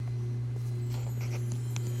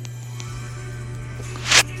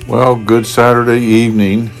Well, good Saturday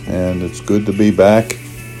evening, and it's good to be back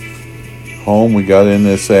home. We got in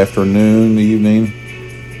this evening,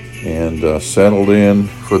 and settled in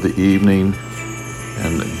for the evening,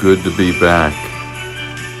 and good to be back.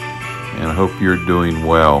 And I hope you're doing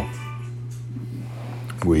well.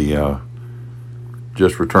 We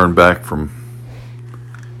just returned back from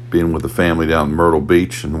being with the family down in Myrtle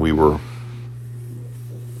Beach, and we were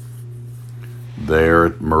there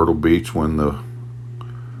at Myrtle Beach when the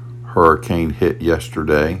hurricane hit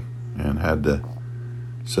yesterday, and had to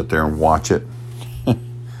sit there and watch it,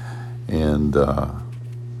 and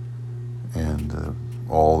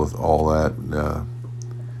all that.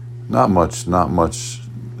 Not much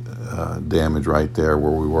damage right there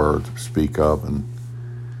where we were to speak of, and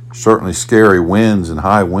certainly scary winds and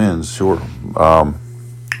high winds. Sure,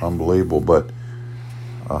 unbelievable. But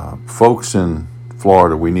folks in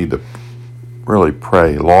Florida, we need to really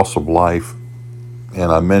pray. Loss of life, and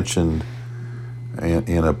I mentioned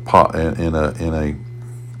in a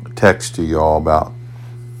text to y'all about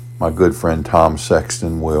my good friend Tom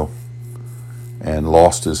Sexton and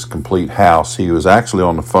lost his complete house. He was actually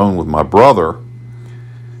on the phone with my brother.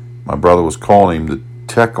 My brother was calling him to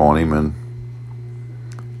check on him, and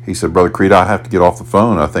he said, "Brother Creed, I have to get off the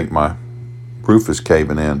phone. I think my roof is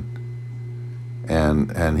caving in."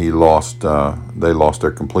 And he lost. They lost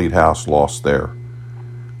their complete house. Lost their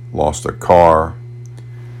car.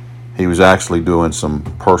 He was actually doing some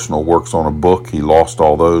personal works on a book. He lost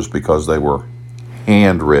all those because they were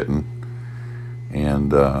handwritten,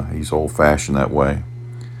 and he's old-fashioned that way.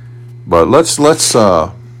 But let's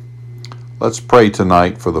pray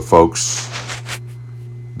tonight for the folks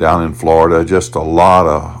down in Florida. Just a lot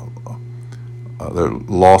of the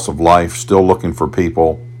loss of life, still looking for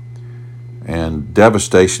people, and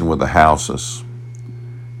devastation with the houses.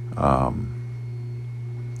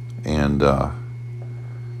 And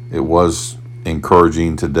it was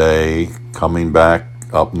encouraging today, coming back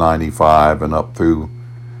up 95 and up through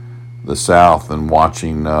the south, and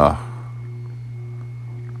watching the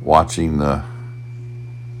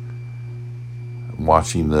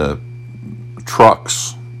truck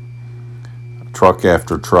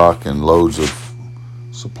after truck, and loads of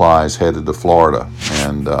supplies headed to Florida,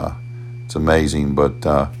 and it's amazing. But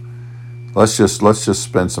let's just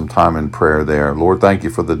spend some time in prayer there. Lord, thank you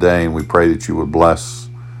for the day, and we pray that you would bless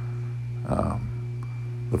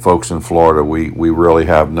the folks in Florida. We really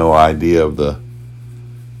have no idea of the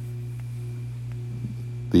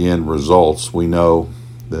end results. We know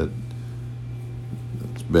that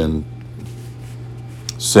it's been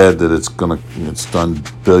said that it's done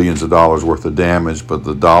billions of dollars worth of damage, but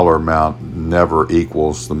the dollar amount never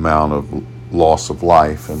equals the amount of loss of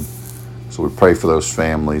life. And so we pray for those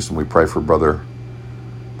families, and we pray for brother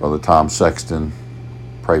Tom Sexton.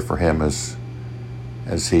 Pray for him as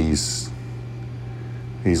he's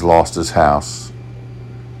lost his house,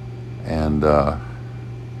 and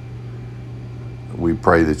we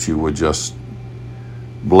pray that you would just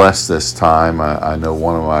bless this time. I know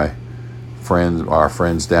one of our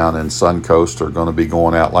friends down in Suncoast are going to be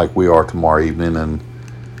going out like we are tomorrow evening,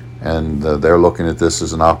 and they're looking at this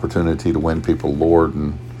as an opportunity to win people, Lord,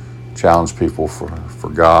 and challenge people for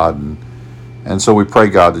God, and so we pray,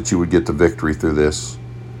 God, that you would get the victory through this,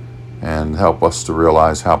 and help us to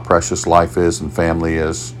realize how precious life is and family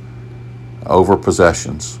is over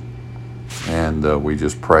possessions. And we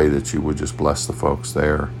just pray that you would just bless the folks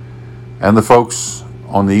there, and the folks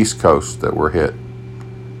on the East Coast that were hit,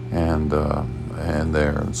 and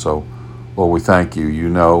there. And so, Lord, we thank you. You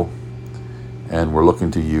know, and we're looking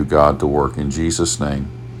to you, God, to work in Jesus' name.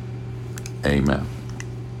 Amen.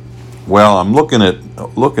 Well, I'm looking at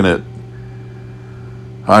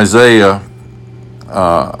Isaiah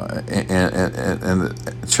in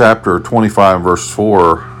chapter 25, verse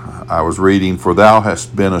 4. I was reading, "For thou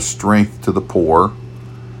hast been a strength to the poor,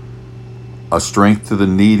 a strength to the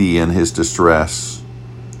needy in his distress."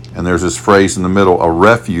 And there's this phrase in the middle, "a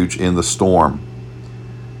refuge in the storm,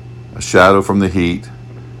 a shadow from the heat,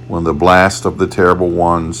 when the blast of the terrible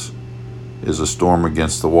ones is a storm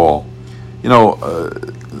against the wall." You know,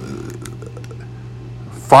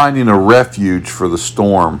 finding a refuge for the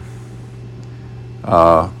storm,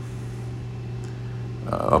 a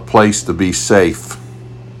place to be safe.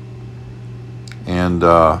 And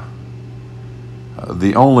the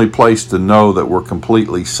only place to know that we're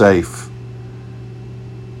completely safe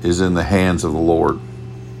is in the hands of the Lord.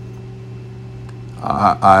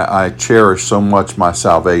 I cherish so much my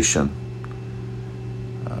salvation.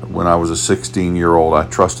 When I was a 16-year-old, I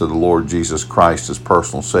trusted the Lord Jesus Christ as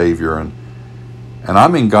personal Savior, and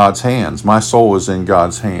I'm in God's hands. My soul is in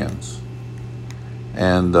God's hands.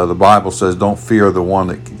 And the Bible says, don't fear the one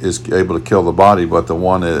that is able to kill the body, but the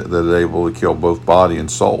one that is able to kill both body and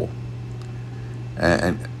soul.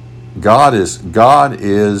 And God is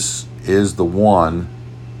the one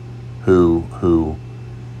who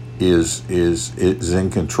is in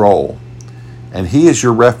control, and He is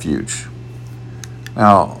your refuge.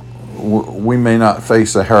 Now, we may not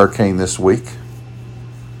face a hurricane this week.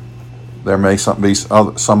 There may be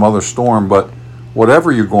some other storm, but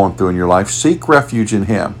whatever you're going through in your life, seek refuge in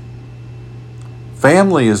Him.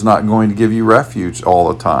 Family is not going to give you refuge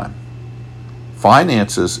all the time.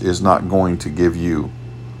 Finances is not going to give you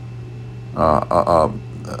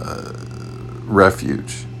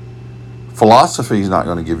refuge. Philosophy is not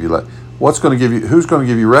going to give you what's going to give you. Who's going to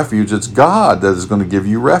give you refuge? It's God that is going to give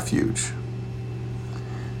you refuge.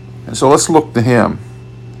 And so let's look to Him.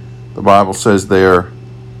 The Bible says there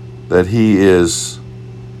that He is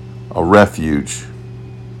a refuge.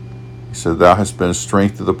 He said, "Thou hast been a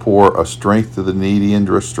strength to the poor, a strength to the needy in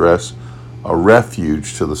distress, a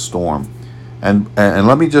refuge to the storm." And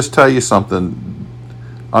let me just tell you something.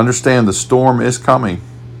 Understand, the storm is coming.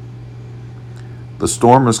 The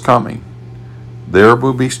storm is coming. There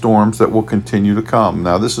will be storms that will continue to come.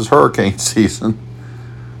 Now, this is hurricane season,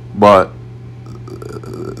 but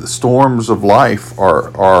the storms of life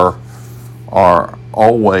are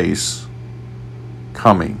always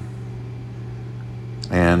coming.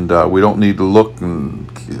 And we don't need to look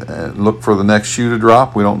for the next shoe to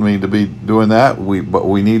drop. We don't need to be doing that. But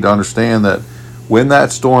we need to understand that when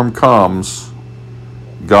that storm comes,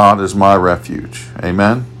 God is my refuge.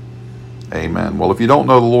 Amen? Amen. Well, if you don't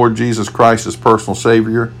know the Lord Jesus Christ as personal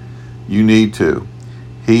Savior, you need to.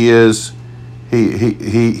 He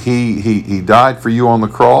died for you on the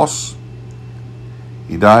cross.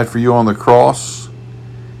 He died for you on the cross.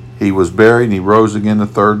 He was buried and He rose again the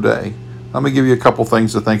third day. Let me give you a couple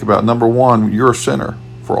things to think about. Number one, you're a sinner.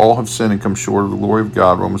 For all have sinned and come short of the glory of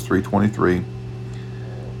God, Romans 3:23.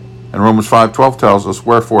 And Romans 5:12 tells us,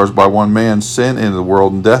 "Wherefore as by one man sin into the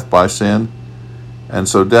world, and death by sin, and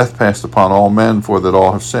so death passed upon all men, for that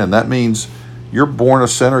all have sinned." That means you're born a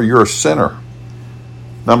sinner, you're a sinner.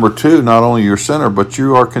 Number two, not only you're a sinner, but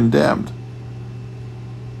you are condemned.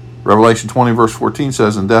 Revelation 20 verse 14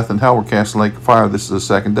 says, "And death and hell were cast in the lake of fire." This is the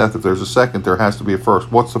second death. If there's a second, there has to be a first.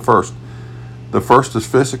 What's the first? The first is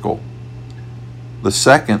physical. The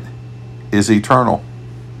second is eternal.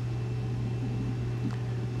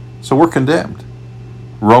 So we're condemned.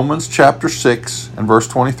 Romans chapter 6 and verse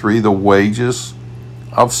 23, the wages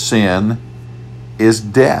of sin is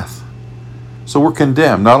death. So we're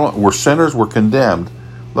condemned. Not only we're sinners, we're condemned.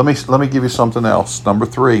 Let me give you something else. Number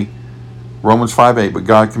 3, Romans 5:8, "But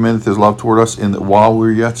God commendeth His love toward us, in that while we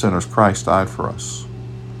were yet sinners, Christ died for us."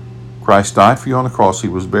 Christ died for you on the cross. He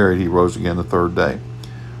was buried. He rose again the third day.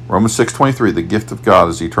 Romans 6:23, "The gift of God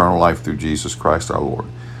is eternal life through Jesus Christ our Lord."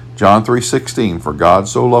 John 3:16, "For God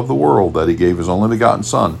so loved the world that He gave His only begotten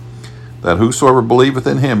Son, that whosoever believeth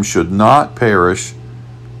in Him should not perish,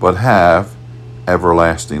 but have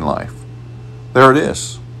everlasting life." There it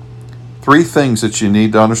is. 3 things that you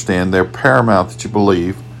need to understand. They're paramount that you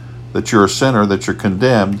believe that you're a sinner, that you're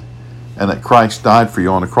condemned, and that Christ died for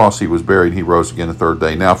you on the cross. He was buried. He rose again the third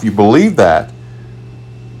day. Now, if you believe that,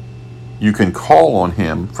 you can call on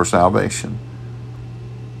Him for salvation.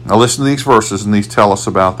 Now listen to these verses, and these tell us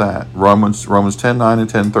about that. Romans 10:9 and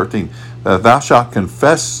 10:13. "That if thou shalt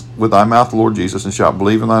confess with thy mouth the Lord Jesus, and shalt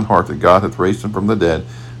believe in thine heart that God hath raised Him from the dead,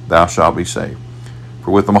 thou shalt be saved.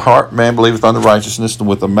 For with the heart man believeth unto righteousness, and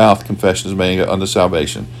with the mouth confession is made unto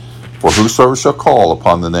salvation. For whosoever shall call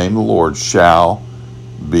upon the name of the Lord shall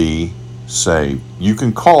be saved." You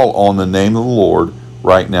can call on the name of the Lord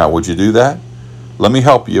right now. Would you do that? Let me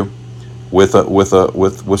help you with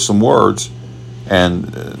some words,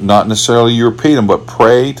 and not necessarily you repeat them, but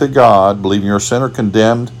pray to God, believing you're a sinner,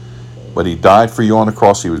 condemned, but He died for you on the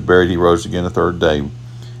cross. He was buried. He rose again the third day.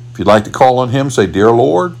 If you'd like to call on Him, say, "Dear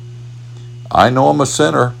Lord, I know I'm a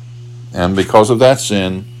sinner, and because of that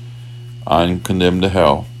sin, I'm condemned to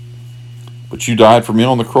hell. But you died for me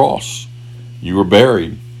on the cross. You were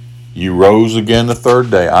buried. You rose again the third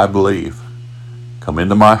day. I believe. Come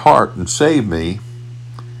into my heart and save me.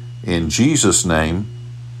 In Jesus' name,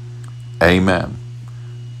 amen."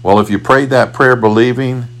 Well, if you prayed that prayer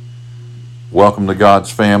believing, welcome to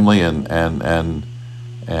God's family, and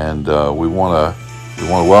we want to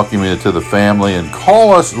welcome you to the family. And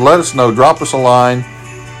call us, let us know, drop us a line,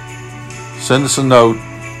 send us a note,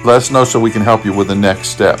 let us know so we can help you with the next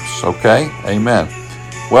steps. Okay, amen.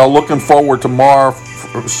 Well, looking forward to tomorrow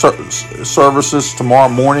services tomorrow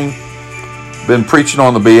morning. Been preaching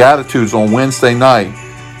on the Beatitudes on Wednesday night.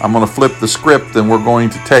 I'm going to flip the script, and we're going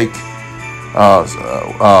to take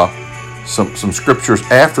some scriptures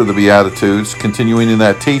after the Beatitudes, continuing in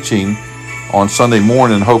that teaching on Sunday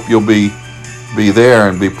morning. Hope you'll be there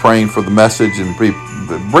and be praying for the message, and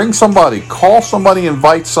bring somebody, call somebody,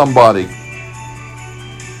 invite somebody,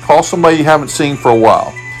 call somebody you haven't seen for a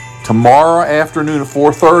while. Tomorrow afternoon at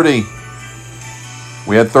 4:30.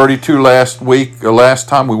 We had 32 last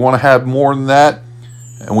time. We want to have more than that,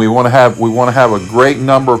 and we want to have a great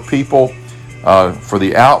number of people for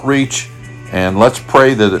the outreach. And let's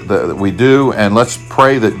pray that we do, and let's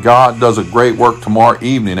pray that God does a great work tomorrow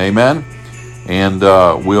evening. Amen. And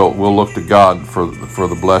we'll look to God for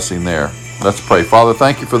the blessing there. Let's pray. Father,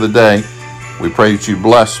 thank you for the day. We pray that you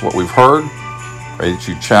bless what we've heard. Pray that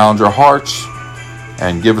you challenge our hearts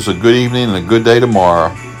and give us a good evening and a good day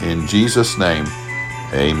tomorrow. In Jesus' name,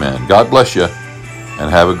 amen. God bless you, and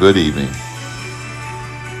have a good evening.